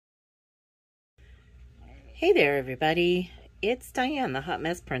Hey there, everybody. It's Diane, the Hot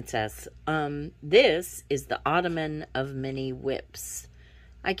Mess Princess. This is the Ottoman of Many WIPs.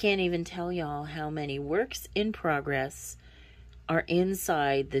 I can't even tell y'all how many works in progress are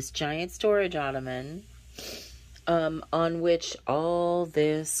inside this giant storage ottoman, on which all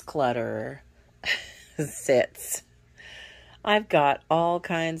this clutter sits. I've got all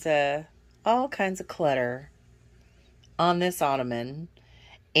kinds of clutter on this ottoman,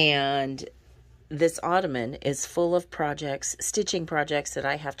 and this ottoman is full of projects, stitching projects that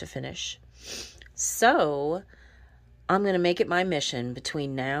I have to finish. So I'm going to make it my mission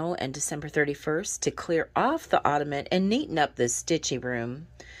between now and December 31st to clear off the ottoman and neaten up this stitchy room.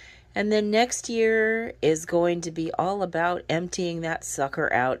 And then next year is going to be all about emptying that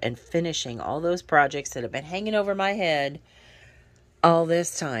sucker out and finishing all those projects that have been hanging over my head all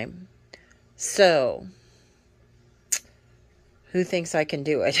this time. So, who thinks I can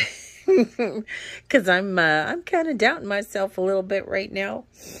do it? Because I'm kind of doubting myself a little bit right now.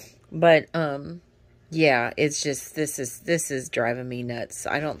 But yeah, it's just this is driving me nuts.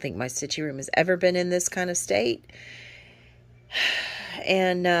 I don't think my stitchy room has ever been in this kind of state.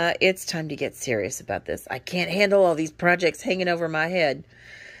 And it's time to get serious about this. I can't handle all these projects hanging over my head.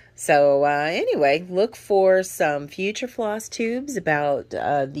 So anyway, look for some future floss tubes about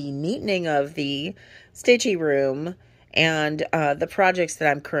the neatening of the stitchy room and the projects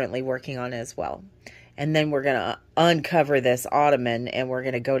that I'm currently working on as well. And then we're going to uncover this ottoman and we're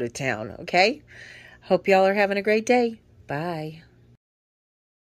going to go to town, okay? Hope y'all are having a great day. Bye.